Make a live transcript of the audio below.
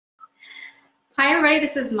Hi everybody,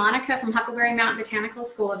 this is Monica from Huckleberry Mountain Botanical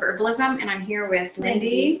School of Herbalism, and I'm here with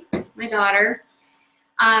Linde, my daughter.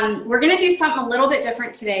 We're going to do something a little bit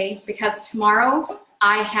different today because tomorrow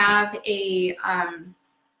I have a,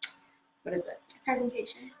 what is it?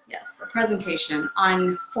 Presentation. Yes, a presentation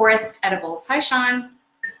on forest edibles. Hi Sean.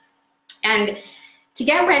 And to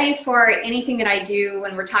get ready for anything that I do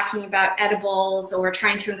when we're talking about edibles or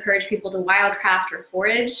trying to encourage people to wildcraft or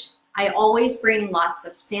forage, I always bring lots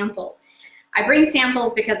of samples. I bring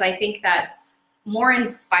samples because I think that's more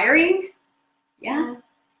inspiring. Yeah.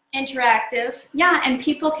 Interactive. Yeah, and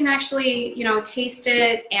people can actually, you know, taste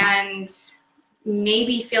it and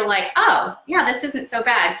maybe feel like, oh, yeah, this isn't so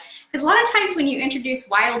bad. Because a lot of times when you introduce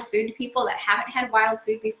wild food to people that haven't had wild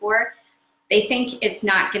food before, they think it's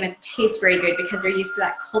not going to taste very good because they're used to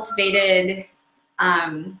that cultivated,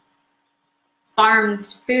 farmed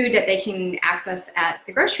food that they can access at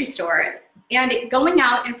the grocery store. And going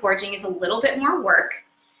out and foraging is a little bit more work.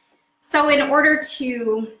 So in order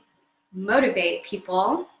to motivate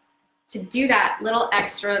people to do that little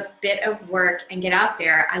extra bit of work and get out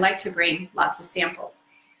there, I like to bring lots of samples.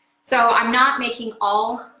 So I'm not making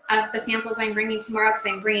all of the samples I'm bringing tomorrow because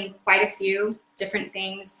I'm bringing quite a few different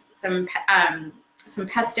things. Some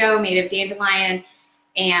pesto made of dandelion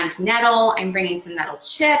and nettle. I'm bringing some nettle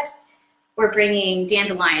chips. We're bringing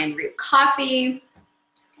dandelion root coffee.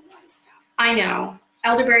 I know.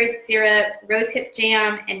 Elderberry syrup, rosehip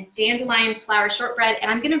jam, and dandelion flour shortbread. And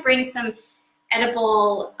I'm going to bring some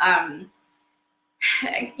edible,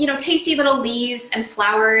 you know, tasty little leaves and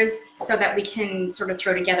flowers so that we can sort of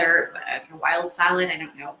throw together a wild salad. I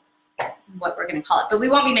don't know what we're going to call it, but we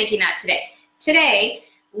won't be making that today. Today,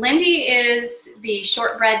 Linde is the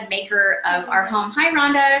shortbread maker of our home. Hi,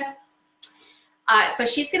 Rhonda. So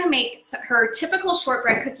she's going to make her typical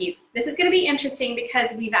shortbread cookies. This is going to be interesting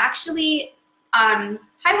because we've actually, hi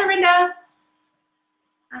Lorinda,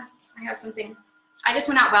 I have something. I just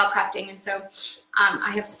went out wildcrafting, and so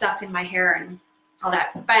I have stuff in my hair and all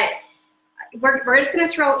that. But we're just going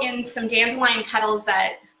to throw in some dandelion petals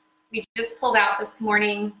that we just pulled out this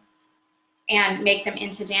morning and make them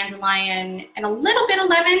into dandelion and a little bit of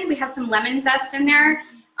lemon. We have some lemon zest in there,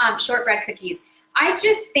 shortbread cookies. I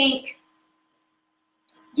just think,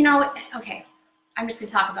 you know, okay, I'm just gonna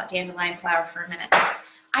talk about dandelion flower for a minute.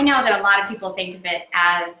 I know that a lot of people think of it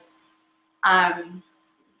as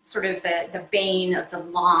sort of the bane of the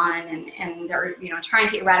lawn and they're, you know, trying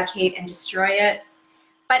to eradicate and destroy it.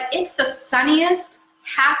 But it's the sunniest,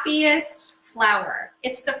 happiest flower.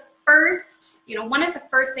 It's the first, you know, one of the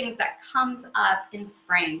first things that comes up in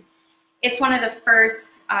spring. It's one of the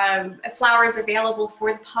first flowers available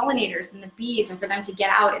for the pollinators and the bees and for them to get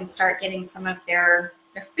out and start getting some of their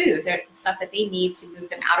food, the stuff that they need to move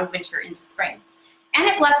them out of winter into spring. And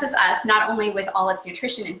it blesses us not only with all its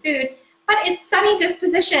nutrition and food, but its sunny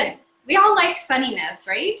disposition. We all like sunniness,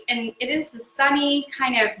 right? And it is the sunny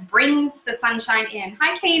kind of brings the sunshine in.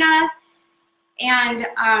 Hi, Kana.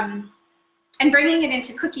 And bringing it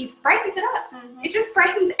into cookies brightens it up. It just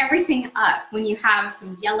brightens everything up when you have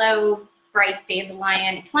some yellow, bright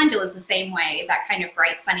dandelion. Calendula is the same way, that kind of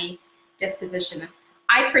bright, sunny disposition.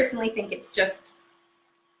 I personally think it's just,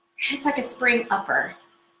 it's like a spring upper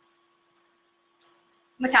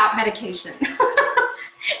without medication.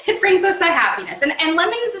 It brings us that happiness. And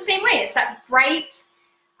lemon is the same way. It's that bright,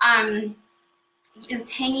 you know,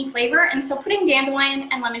 tangy flavor. And so putting dandelion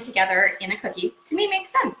and lemon together in a cookie, to me, makes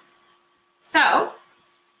sense. So,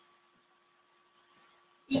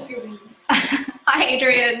 Eat your wings. Hi,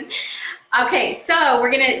 Adrian. Okay, so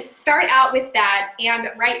we're gonna start out with that, and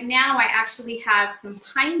right now I actually have some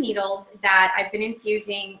pine needles that I've been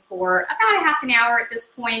infusing for about a half an hour at this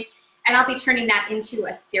point, and I'll be turning that into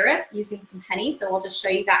a syrup using some honey, so I'll just show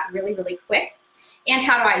you that really, really quick, and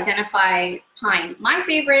how to identify pine. My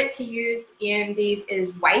favorite to use in these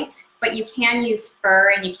is white, but you can use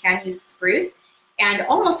fir and you can use spruce, and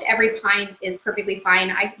almost every pine is perfectly fine.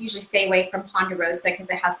 I usually stay away from ponderosa because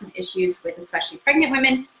it has some issues with especially pregnant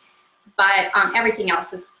women, but everything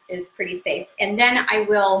else is pretty safe. And then I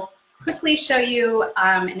will quickly show you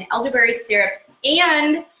an elderberry syrup,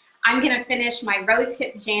 and I'm gonna finish my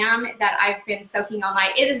rosehip jam that I've been soaking all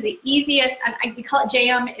night. It is the easiest, and we call it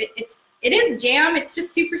jam. It is jam, it's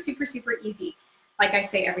just super, super, super easy. Like I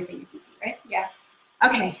say, everything is easy, right? Yeah.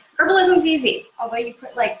 Okay, herbalism's easy. Although you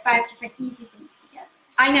put like 5 different easy things together.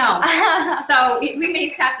 I know. So we may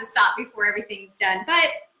just have to stop before everything's done, but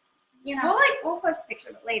you know. We'll post a picture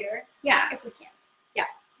of it later. Yeah. If we can't. Yeah.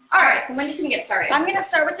 All right, so when can we get started? I'm gonna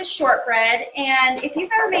start with the shortbread, and if you've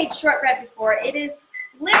ever made shortbread before, it is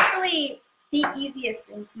literally the easiest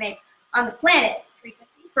thing to make on the planet.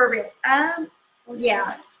 350 for real.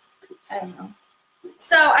 Yeah. I don't know.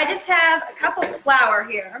 So I just have a cup of flour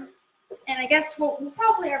here. And I guess we'll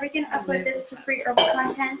probably, are we going to upload this to free herbal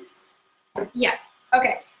content? Yeah.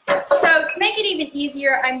 Okay. So to make it even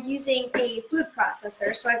easier, I'm using a food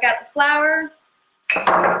processor. So I've got the flour,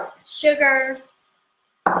 sugar,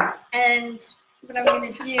 and what I'm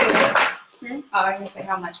going to do. Oh, I was going to say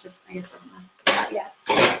how much, but I guess it doesn't matter. Yeah.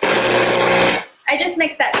 I just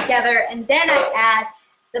mix that together, and then I add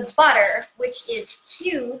the butter, which is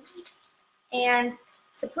cubed and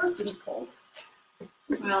supposed to be cold.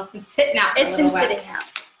 Well, it's been sitting out. It's been sitting out.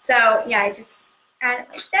 So yeah, I just add it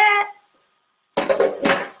like that.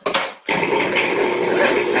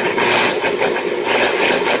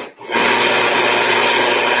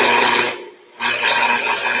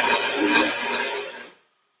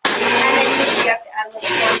 And then usually you have to add a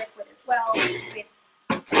little more liquid as well with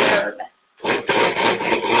herb.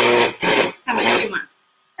 How much do you want?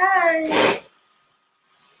 A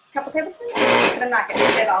couple tablespoons, but I'm not going to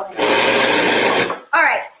put it all in. All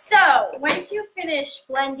right, so once you finish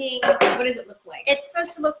blending, What does it look like? it's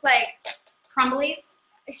supposed to look like, Crumblies?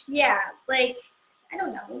 yeah, like, I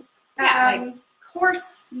don't know, Yeah,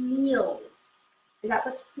 coarse meal. Is that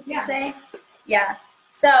what you Yeah. say? Yeah.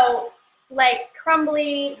 So, like,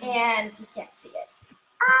 crumbly, and you can't see it.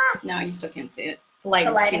 No, you still can't see it. The light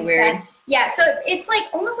The is too lighting's weird. bad. Yeah, so it's like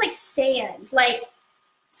almost like sand, like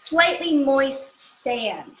slightly moist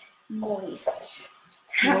sand. Moist.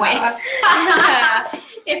 Moist.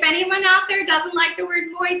 If anyone out there doesn't like the word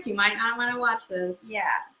moist, you might not want to watch this. Yeah.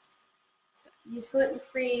 Use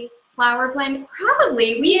gluten-free. Flour blend?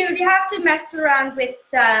 Probably. You have to mess around with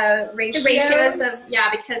ratios. The ratios of, yeah,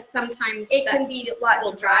 because sometimes it can be a lot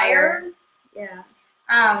little drier. Yeah.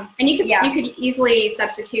 And And you could yeah. you could easily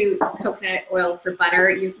substitute coconut oil for butter.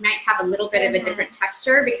 You might have a little bit of a different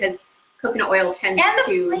texture because coconut oil tends and the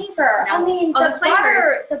to flavor. No. I mean, Oh, the the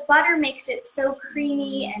flavor. butter makes it so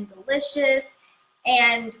creamy and delicious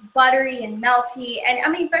and buttery and melty. And I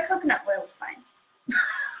mean, but coconut oil is fine.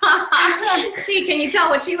 Gee, can you tell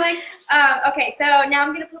what you like? Okay, so now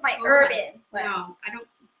I'm gonna put my herb in. No, I don't.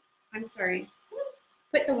 I'm sorry.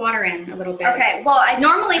 Put the water in a little bit. Okay, well,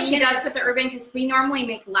 Normally she does put the herb in because we normally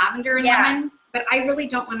make lavender and lemon, but I really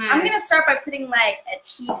don't want to. I'm gonna start by putting like a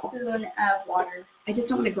teaspoon of water. I just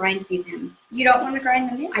don't want to grind these in. You don't want to grind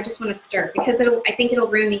them in? I just want to stir because I think it'll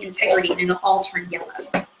ruin the integrity and it'll all turn yellow.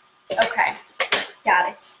 Okay, got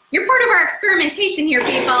it. You're part of our experimentation here,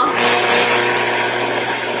 people.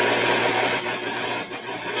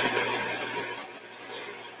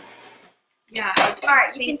 Yeah. All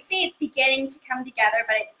right, you can see it's beginning to come together,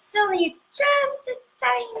 but it still needs just a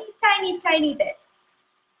tiny, tiny, tiny bit.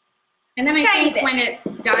 And then I Tiny think bit. when it's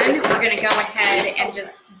done, we're going to go ahead and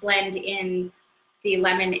just blend in the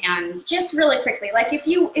lemon and Just really quickly, like if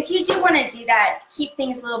you do want to do that, to keep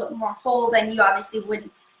things a little bit more whole, then you obviously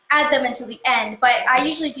wouldn't add them until the end. But I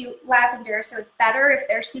usually do lavender, so it's better if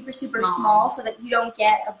they're super, super small so that you don't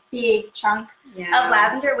get a big chunk of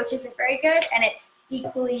lavender, which isn't very good, and it's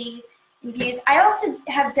equally infused. I also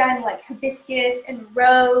have done like hibiscus and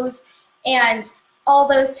rose, and all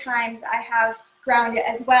those times I have ground it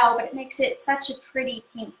as well, but it makes it such a pretty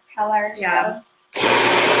pink color. Yeah.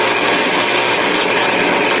 So.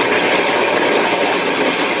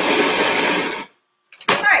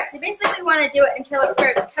 Alright, so basically we want to do it until it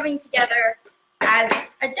starts coming together as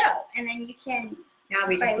a dough, and then you can now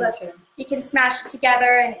we just Right, need look. to. you can smash it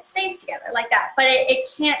together and it stays together like that, but it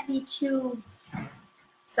can't be too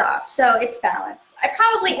soft, so it's balanced. I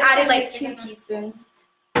probably added like 2 teaspoons.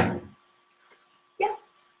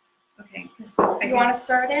 Okay. You want to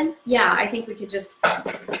stir it in? Yeah, I think we could just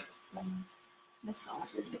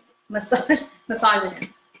massage it. Massage it in.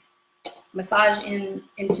 Massage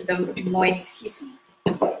into the moist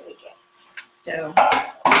dough.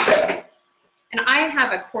 And I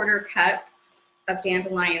have a 1/4 cup of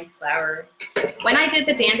dandelion flour. When I did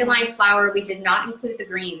the dandelion flour, we did not include the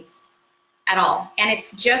greens at all. And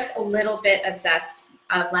it's just a little bit of zest,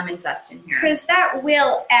 of lemon zest in here. Because that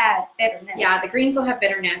will add bitterness. Yeah, the greens will have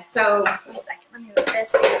bitterness. So 1 second, let me move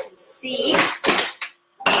this so you can see.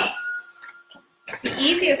 the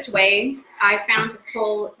easiest way I found to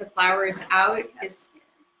pull the flowers out is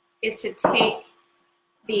to take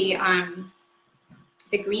the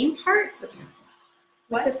green parts.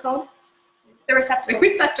 What's this called? The receptacle. The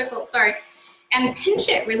receptacle, sorry. And pinch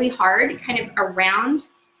it really hard, kind of around,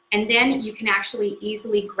 and then you can actually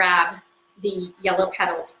easily grab the yellow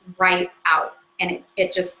petals right out, and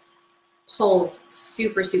it just pulls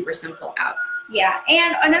super, super simple out. Yeah,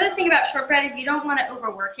 and another thing about shortbread is you don't want to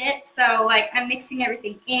overwork it. So like I'm mixing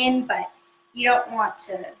everything in, but you don't want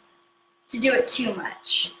to do it too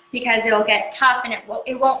much because it'll get tough and it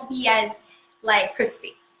won't be as like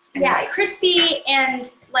crispy. Crispy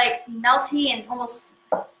and like melty and almost.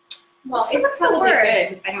 Well, it's probably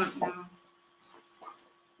good. I don't know.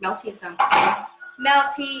 Melty sounds good.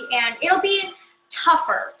 Melty, and it'll be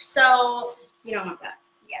tougher. So you don't want that.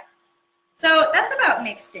 Yeah. So that's about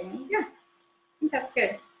mixed in. Yeah. I think that's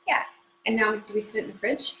good. Yeah. And now, do we sit it in the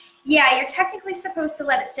fridge? Yeah, you're technically supposed to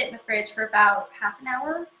let it sit in the fridge for about half an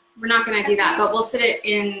hour. We're not going to do that, but we'll sit it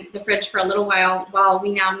in the fridge for a little while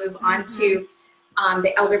we now move on to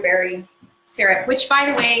the elderberry syrup, which,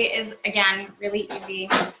 by the way, is, again, really easy.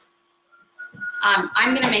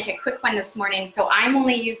 I'm going to make a quick one this morning, so I'm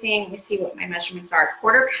only using, let me see what my measurements are,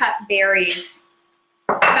 1/4 cup berries.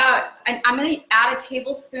 I'm going to add a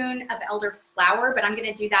tablespoon of elderflower, but I'm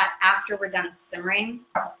going to do that after we're done simmering.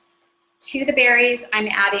 To the berries, I'm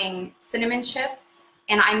adding cinnamon chips,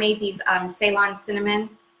 and I made these Ceylon cinnamon.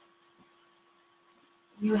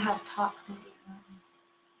 You have tot.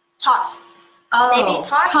 Oh, maybe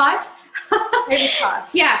tot. Maybe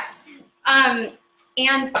tot. Yeah,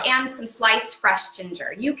 and some sliced fresh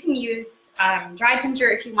ginger. You can use dried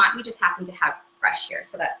ginger if you want. We just happen to have fresh here,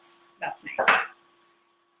 so that's nice.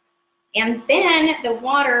 And then the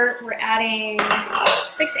water, we're adding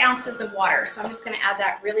 6 ounces of water. So I'm just going to add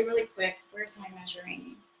that really, really quick. Where's my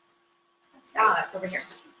measuring? It's over here.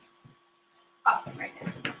 Oh, right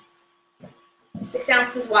there. 6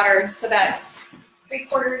 ounces water. So that's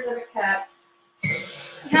 3/4 of a cup.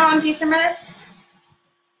 How long do you simmer this?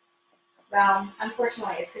 Well,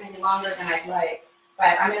 unfortunately, it's going to be longer than I'd like.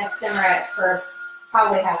 But I'm going to simmer it for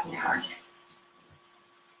probably half an hour.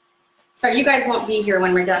 So you guys won't be here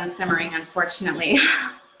when we're done simmering, unfortunately.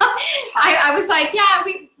 I was like, yeah,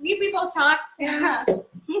 we both talk. Yeah.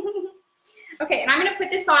 Okay, and I'm gonna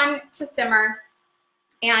put this on to simmer,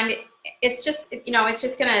 and it's just, it's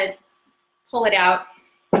just gonna pull it out,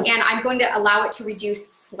 and I'm going to allow it to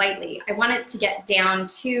reduce slightly. I want it to get down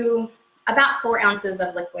to about 4 ounces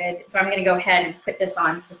of liquid, so I'm gonna go ahead and put this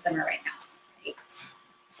on to simmer right now.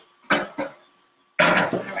 Right.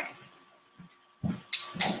 All right.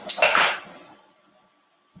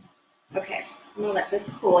 Okay, I'm gonna let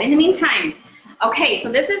this cool. In the meantime, okay,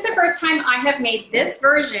 so this is the first time I have made this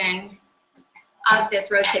version of this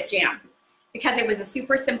rosehip jam because it was a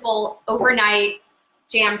super simple overnight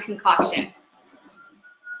jam concoction.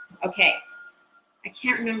 Okay, I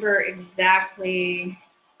can't remember exactly.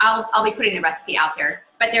 I'll be putting the recipe out there,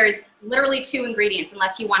 but there's literally 2 ingredients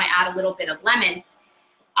unless you want to add a little bit of lemon.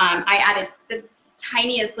 I added the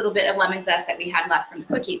tiniest little bit of lemon zest that we had left from the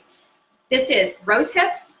cookies. This is rose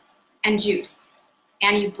hips and juice,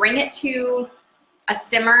 and you bring it to a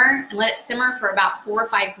simmer and let it simmer for about 4 or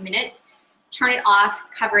 5 minutes. Turn it off,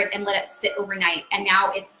 cover it, and let it sit overnight. And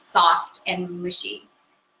now it's soft and mushy,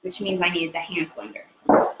 which means I needed the hand blender.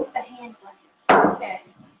 The hand blender. Okay.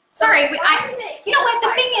 Sorry, you know what?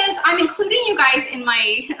 The thing is, I'm including you guys in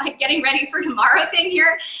my like getting ready for tomorrow thing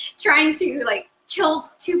here, trying to like kill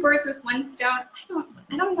 2 birds with 1 stone.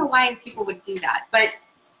 I don't know why people would do that, but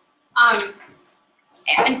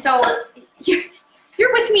and so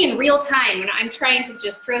you're with me in real time when I'm trying to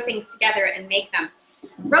just throw things together and make them.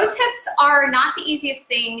 Rose hips are not the easiest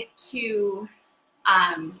thing to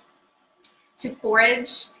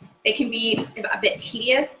forage. They can be a bit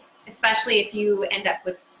tedious, especially if you end up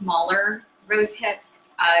with smaller rose hips.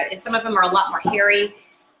 And some of them are a lot more hairy.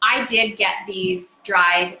 I did get these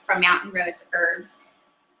dried from Mountain Rose Herbs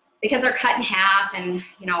because they're cut in half and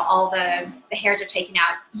all the hairs are taken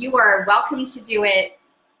out. You are welcome to do it,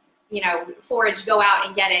 forage, go out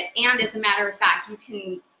and get it. And as a matter of fact, you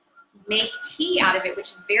can make tea out of it,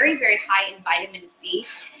 which is very, very high in vitamin C.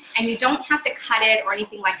 And you don't have to cut it or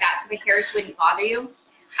anything like that, so the hairs wouldn't bother you.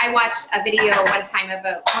 I watched a video one time of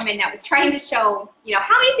a woman that was trying to show,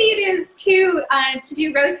 how easy it is to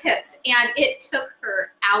do rose hips, and it took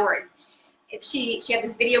her hours. She had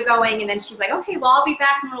this video going, and then she's like, okay, well, I'll be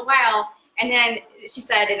back in a little while. And then she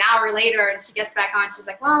said an hour later, and she gets back on, she's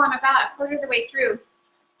like, well, I'm about 1/4 of the way through.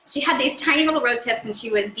 She had these tiny little rose hips, and she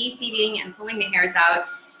was de-seeding and pulling the hairs out.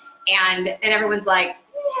 And then everyone's like, yeah,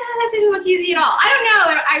 that didn't look easy at all. I don't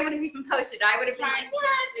know. I would have even posted. I would have been like,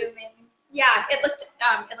 yeah, it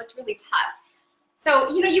looked really tough. So,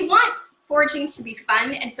 you want foraging to be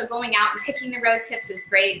fun. And so going out and picking the rose hips is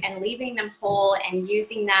great, and leaving them whole and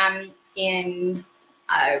using them in,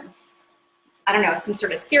 I don't know, some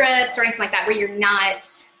sort of syrups or anything like that where you're not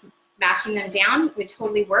mashing them down would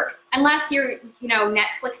totally work. Unless you're,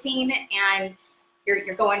 Netflixing and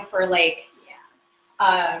you're going for like,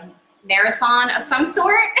 marathon of some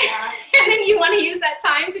sort, and then you want to use that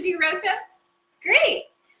time to do rose hips. Great.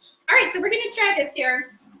 All right, so we're going to try this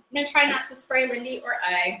here. I'm going to try not to spray Lindy or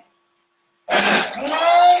I.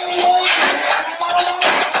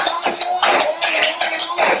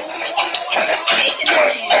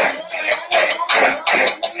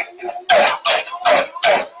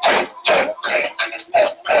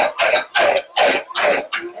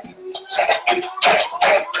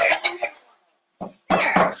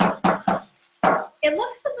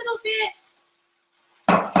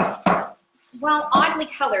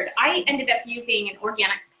 colored. I ended up using an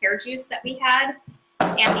organic pear juice that we had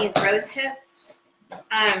and these rose hips.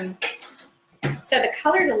 So the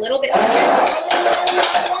color's a little bit different.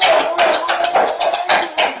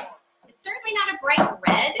 It's certainly not a bright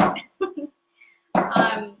red.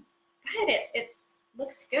 God, it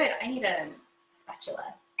looks good. I need a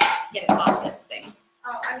spatula to get it off this thing.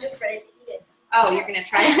 Oh, I'm just ready to eat it. Oh, you're gonna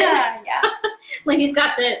try it? Yeah. Lindy's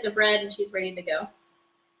got the bread and she's ready to go.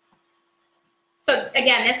 So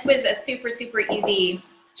again, this was a super, super easy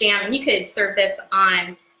jam, and you could serve this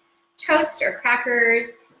on toast or crackers.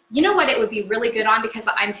 You know what it would be really good on, because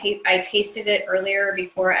I tasted it earlier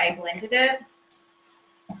before I blended it,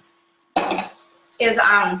 is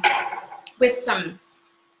with some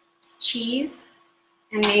cheese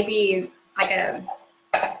and maybe like a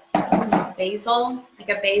basil,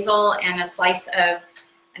 and a slice of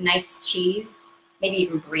a nice cheese, maybe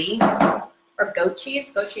even brie or goat cheese.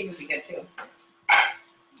 Goat cheese would be good too.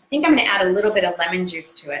 I think I'm going to add a little bit of lemon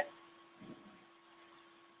juice to it.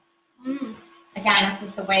 Again, this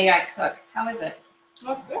is the way I cook. How is it?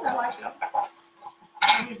 Oh, it's good. I like it.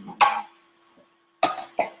 I'm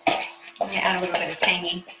going to add a little bit of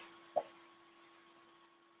tangy.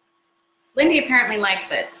 Lindy apparently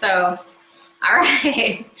likes it, so all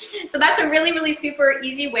right. So that's a really, really super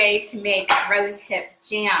easy way to make rose hip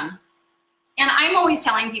jam. And I'm always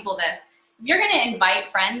telling people this: if you're going to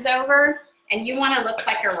invite friends over and you want to look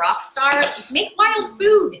like a rock star, just make wild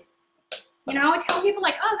food. You know, tell people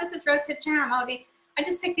like, oh, this is rose hip jam. Oh, I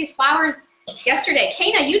just picked these flowers yesterday.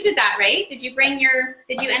 Kana, you did that, right? Did you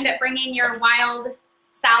end up bringing your wild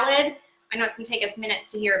salad? I know it's going to take us minutes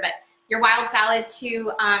to hear, but your wild salad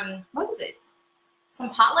to, what was it? Some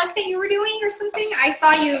potluck that you were doing or something? I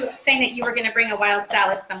saw you saying that you were going to bring a wild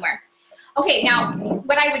salad somewhere. Okay, now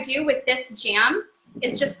what I would do with this jam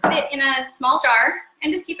is just put it in a small jar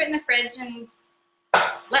and just keep it in the fridge and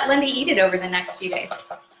let Lindy eat it over the next few days.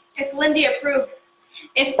 It's Lindy approved.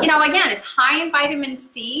 It's, you know, again, it's high in vitamin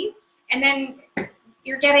C, and then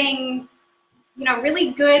you're getting, you know,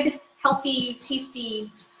 really good, healthy,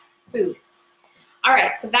 tasty food. All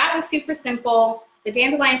right, so that was super simple. The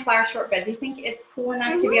dandelion flour shortbread, do you think it's cool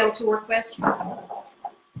enough to be able to work with?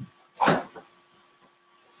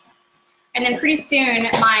 And then pretty soon,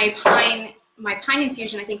 my pine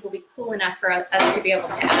infusion, I think, will be cool enough for us to be able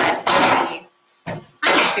to add the honey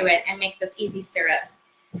to it and make this easy syrup.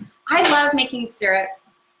 I love making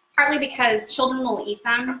syrups, partly because children will eat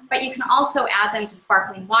them, but you can also add them to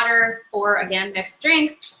sparkling water or, again, mixed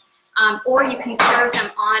drinks, or you can serve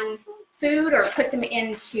them on food or put them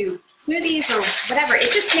into smoothies or whatever.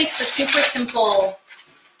 It just makes a super simple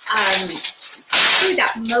food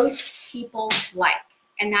that most people like,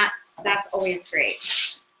 and that's always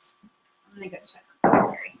great. I'm gonna go check on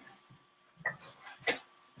Elderberry.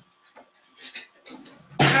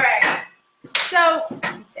 All right. So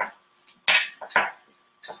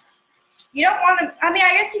you don't want to. I mean,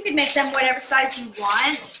 I guess you could make them whatever size you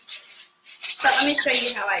want, but let me show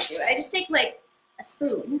you how I do it. I just take like a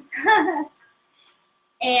spoon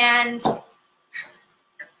and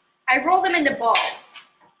I roll them into balls,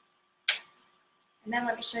 and then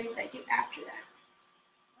let me show you what I do after that.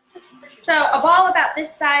 What's the temperature? So a ball about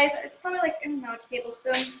this size, it's probably like, I don't know, a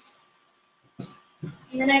tablespoon, and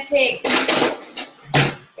then I take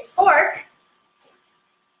a fork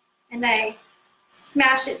and I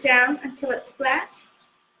smash it down until it's flat,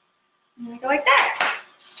 and I go like that.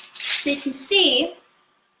 So you can see,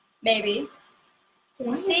 maybe. Can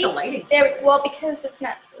you see? There, well, because it's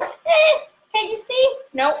not. Can't you see?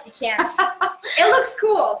 Nope, you can't. It looks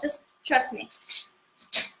cool. Just trust me.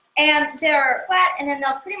 And they're flat, and then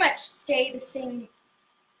they'll pretty much stay the same,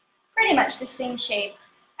 pretty much the same shape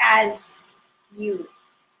as you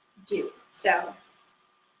do. So.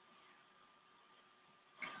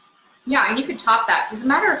 Yeah, and you could top that. As a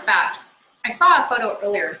matter of fact, I saw a photo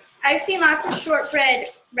earlier. I've seen lots of shortbread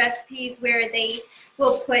recipes where they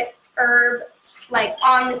will put herb like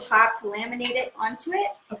on the top to laminate it onto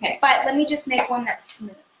it. Okay. But let me just make one that's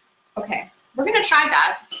smooth. Okay. We're gonna try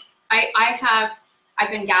that. I've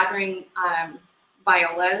been gathering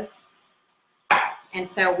violas, and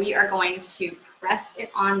so we are going to press it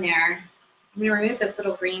on there. I'm gonna remove this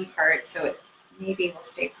little green part so it maybe will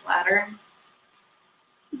stay flatter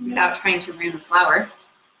without trying to ruin the flower.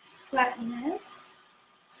 Flatten this.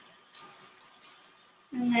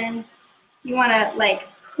 And then you wanna like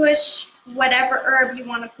push whatever herb you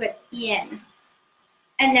want to put in,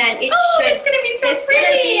 and then it should. It's gonna be so pretty.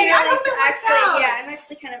 Really, I hope it works out. yeah, I'm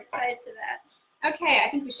actually kind of excited for that. Okay, I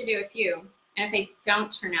think we should do a few, and if they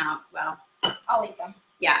don't turn out well, I'll eat them.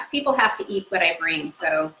 Yeah, people have to eat what I bring,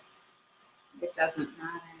 so it doesn't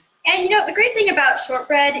matter. And you know, the great thing about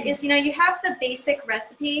shortbread is, you know, you have the basic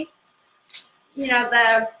recipe, you know,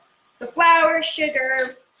 the flour,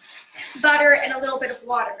 sugar, butter, and a little bit of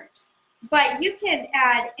water. But you can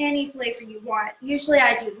add any flavor you want. Usually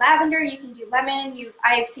I do lavender, you can do lemon.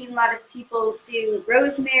 I've seen a lot of people do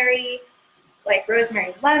rosemary, like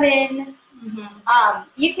rosemary lemon. Mm-hmm.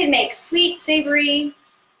 You can make sweet, savory,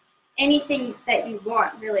 anything that you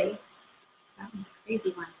want, really. That one's a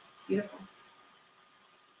crazy one. It's beautiful.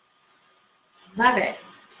 Love it.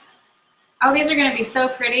 Oh, these are going to be so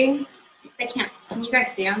pretty. They can't. Can you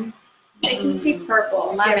guys see them? They can see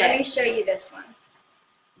purple. Love it. Let me show you this one.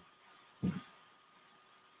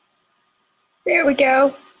 There we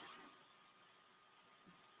go.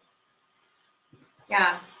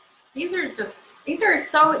 Yeah,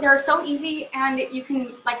 they're so easy, and you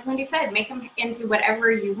can, like Lindy said, make them into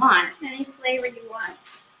whatever you want. Any flavor you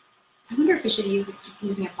want. I wonder if we should use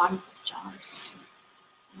using a bottom jar.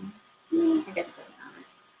 I guess it doesn't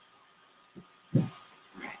matter.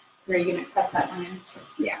 All right, are you gonna press that one in?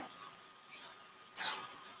 Yeah.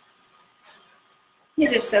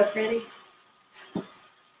 These are so pretty.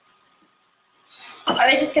 Are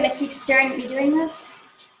they just gonna keep staring at me doing this?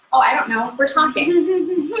 Oh, I don't know. We're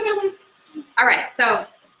talking. All right, so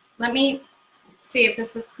let me see if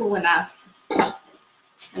this is cool enough, and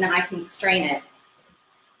then I can strain it.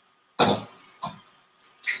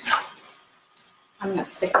 I'm gonna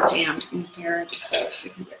stick the jam in here so we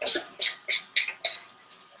can get this.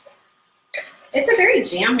 It's a very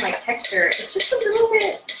jam-like texture. It's just a little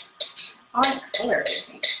bit odd color, I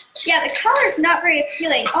think. Yeah, the color is not very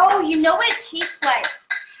appealing. Oh, you know what it tastes like?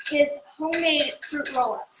 Is homemade fruit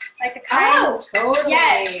roll-ups. Like the kind. Oh, totally.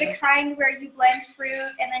 Yes, the kind where you blend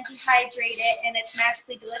fruit and then dehydrate it, and it's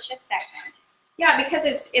magically delicious. That kind. Yeah, because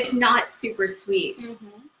it's not super sweet.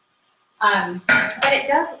 Mm-hmm. But it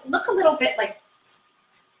does look a little bit like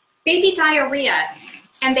baby diarrhea,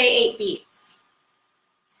 and they ate beets.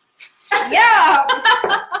 Yeah.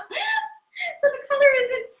 So the color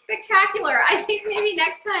isn't spectacular. I think maybe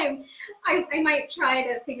next time I might try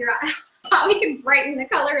to figure out how we can brighten the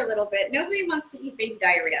color a little bit. Nobody wants to eat baby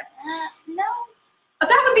diarrhea. No. But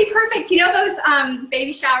that would be perfect. You know those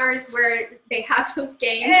baby showers where they have those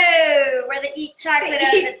games? Ew, where they eat chocolate out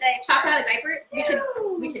of the diaper. Chocolate out of diaper?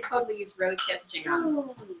 We could totally use rose hip jam.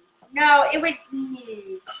 Ooh. No, it would.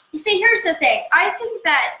 You see, here's the thing. I think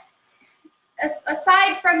that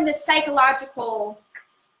aside from the psychological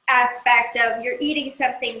aspect of you're eating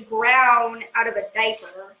something brown out of a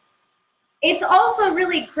diaper, it's also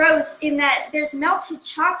really gross in that there's melted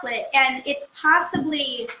chocolate and it's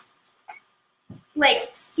possibly like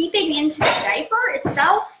seeping into the diaper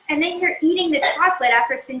itself, and then you're eating the chocolate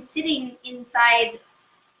after it's been sitting inside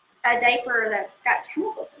a diaper that's got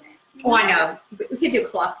chemicals in it. Oh, I know. We could do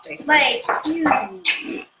cloth diapers. Like, dude.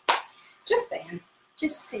 Just saying.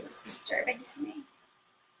 Just seems disturbing to me.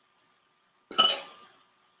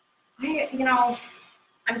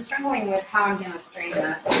 I'm struggling with how I'm going to strain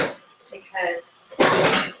this because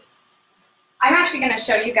I'm actually going to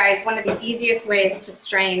show you guys one of the easiest ways to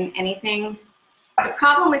strain anything. The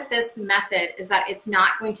problem with this method is that it's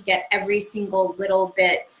not going to get every single little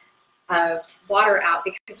bit of water out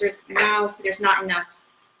because there's not enough.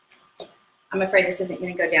 I'm afraid this isn't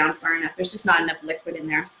going to go down far enough. There's just not enough liquid in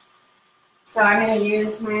there. So I'm going to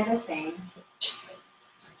use my other thing.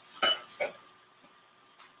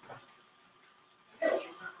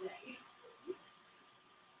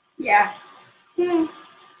 Yeah.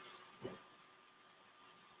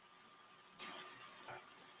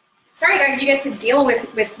 Sorry guys, you get to deal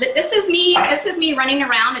with this is me running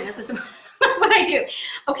around, and this is what I do.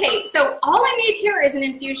 Okay, so all I need here is an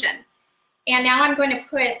infusion. And now I'm going to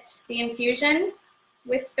put the infusion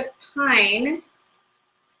with the pine.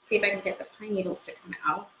 See if I can get the pine needles to come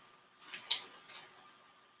out.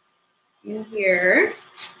 In here.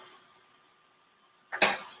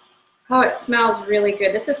 Oh, it smells really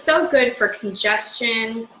good. This is so good for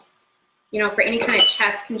congestion, for any kind of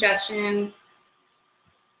chest congestion.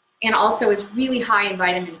 And also is really high in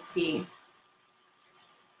vitamin C.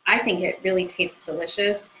 I think it really tastes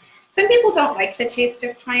delicious. Some people don't like the taste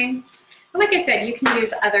of pine. But like I said, you can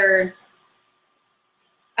use other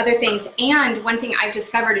things. And one thing I've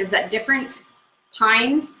discovered is that different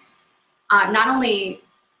pines, not only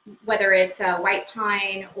whether it's a white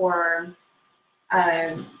pine or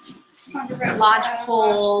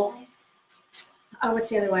lodgepole, what's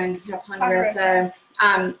the other one? Yeah, ponderosa.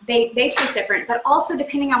 They taste different, but also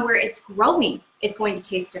depending on where it's growing, it's going to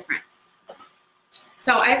taste different.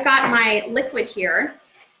 So I've got my liquid here.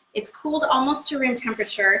 It's cooled almost to room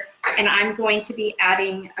temperature, and I'm going to be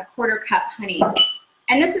adding a 1/4 cup honey.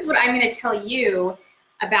 And this is what I'm going to tell you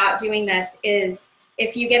about doing this is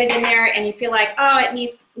if you get it in there and you feel like, oh, it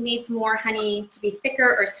needs more honey to be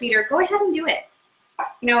thicker or sweeter, go ahead and do it.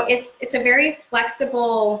 You know, it's a very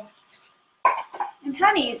flexible. And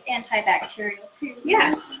honey is antibacterial too.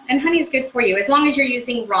 Yeah, and honey is good for you as long as you're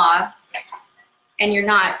using raw and you're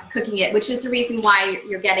not cooking it, which is the reason why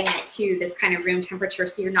you're getting it to this kind of room temperature,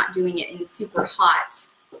 so you're not doing it in super hot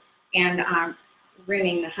and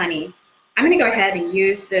ruining the honey. I'm going to go ahead and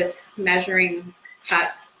use this measuring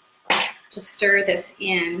cup to stir this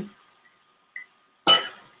in.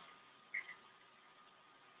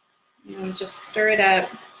 And just stir it up.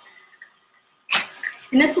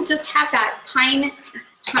 And this will just have that pine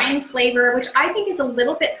flavor, which I think is a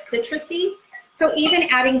little bit citrusy. So even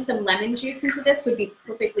adding some lemon juice into this would be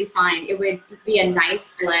perfectly fine. It would be a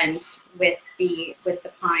nice blend with the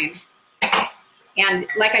pine. And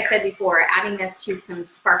like I said before, adding this to some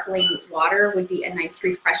sparkling water would be a nice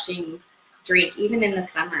refreshing drink, even in the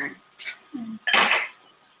summer.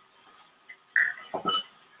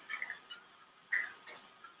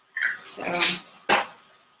 So,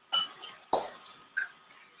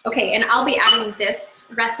 okay, and I'll be adding this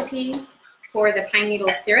recipe for the pine needle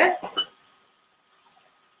syrup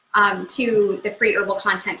to the free herbal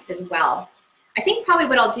content as well. I think probably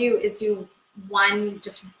what I'll do is do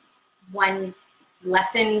just one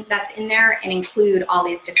lesson that's in there and include all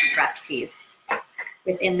these different recipes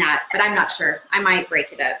within that, but I'm not sure. I might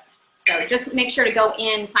break it up. So just make sure to go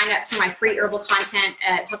in, sign up for my free herbal content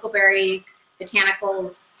at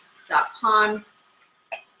huckleberrybotanicals.com.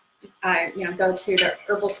 You know, go to the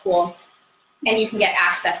herbal school and you can get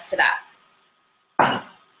access to that.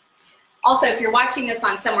 Also, if you're watching this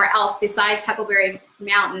on somewhere else besides Huckleberry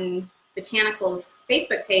Mountain Botanicals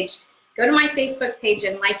Facebook page, go to my Facebook page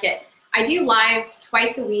and like it. I do lives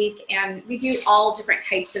twice a week, and we do all different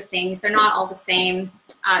types of things. They're not all the same.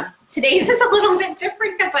 Today's is a little bit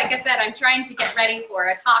different because, like I said, I'm trying to get ready for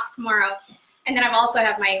a talk tomorrow. And then I also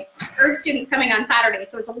have my herb students coming on Saturday,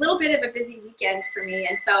 so it's a little bit of a busy weekend for me.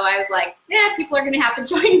 And so I was like, yeah, people are going to have to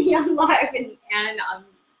join me on live and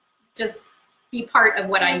just be part of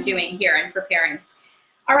what I'm doing here and preparing.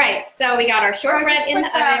 All right, so we got our shortbread in the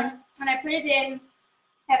oven. And I put it in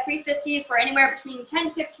at 350 for anywhere between 10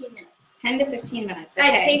 to 15 minutes. 10 to 15 minutes.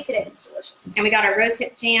 Okay. I tasted it. It's delicious. And we got our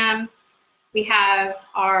rosehip jam. We have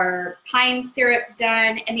our pine syrup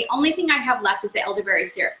done. And the only thing I have left is the elderberry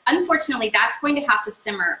syrup. Unfortunately, that's going to have to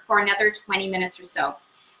simmer for another 20 minutes or so.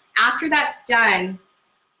 After that's done,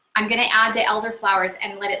 I'm going to add the elderflowers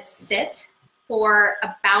and let it sit for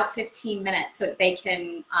about 15 minutes so that they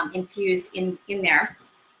can infuse in there.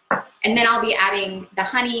 And then I'll be adding the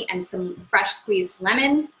honey and some fresh squeezed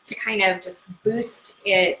lemon to kind of just boost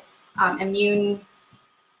its immune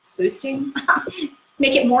boosting,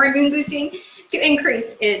 make it more immune boosting, to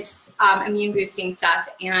increase its immune boosting stuff,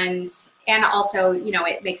 and also, you know,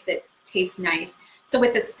 it makes it taste nice. So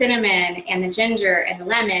with the cinnamon and the ginger and the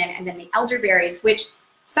lemon and then the elderberries, which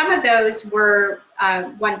some of those were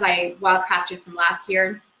ones I wildcrafted from last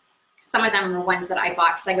year. Some of them were ones that I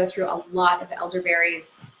bought because I go through a lot of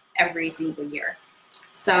elderberries every single year.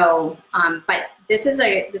 So, but this is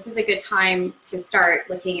a good time to start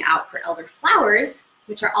looking out for elderflowers,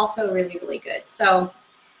 which are also really, really good. So,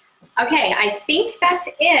 okay, I think that's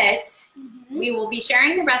it. Mm-hmm. We will be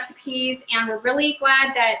sharing the recipes, and we're really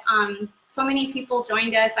glad that so many people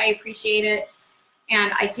joined us. I appreciate it.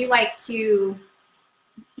 And I do like to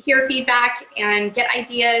hear feedback and get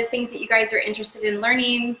ideas, things that you guys are interested in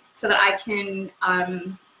learning, so that I can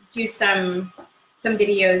do some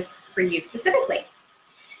videos for you specifically.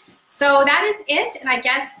 So that is it, and I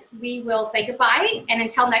guess we will say goodbye, and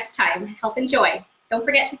until next time, health and joy. Don't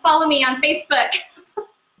forget to follow me on Facebook.